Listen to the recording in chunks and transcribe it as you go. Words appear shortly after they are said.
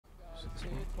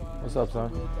What's up,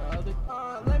 son?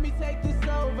 Let me take this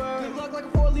over. Good luck like a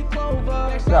 4-leaf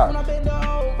clover. Josh. When I bend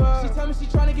her over. She tell me she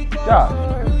tryna get close.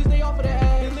 Josh. Really stay off of the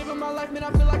edge. Been living my life, man,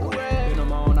 I feel like a wreck. Been on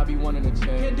my own, I be wanting to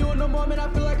check. Can't do it no more, man,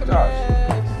 I feel like a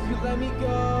mess. You let me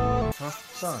go. Huh?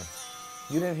 Son,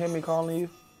 you didn't hear me calling you?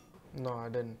 No, I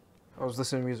didn't. I was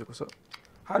listening to music. What's up?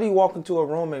 How do you walk into a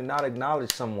room and not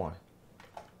acknowledge someone?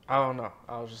 I don't know.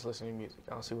 I was just listening to music.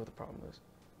 I don't see what the problem is.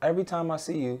 Every time I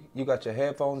see you, you got your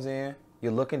headphones in,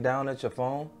 you're looking down at your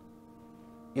phone.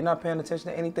 You're not paying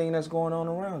attention to anything that's going on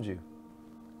around you.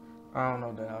 I don't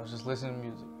know, Dad. I was just listening to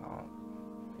music.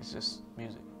 It's just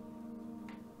music.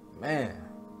 Man,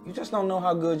 you just don't know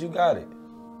how good you got it.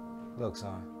 Look,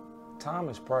 son, time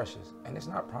is precious, and it's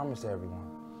not promised to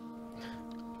everyone.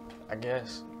 I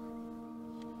guess.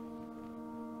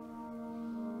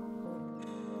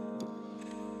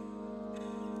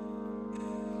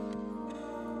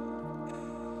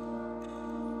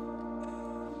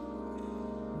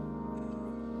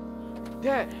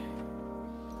 Dad. You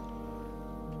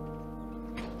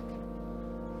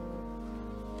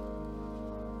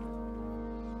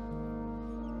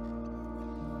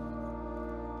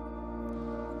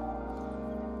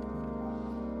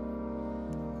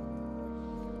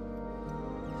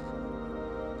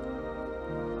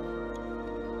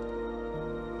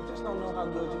just don't know how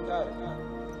good you got it.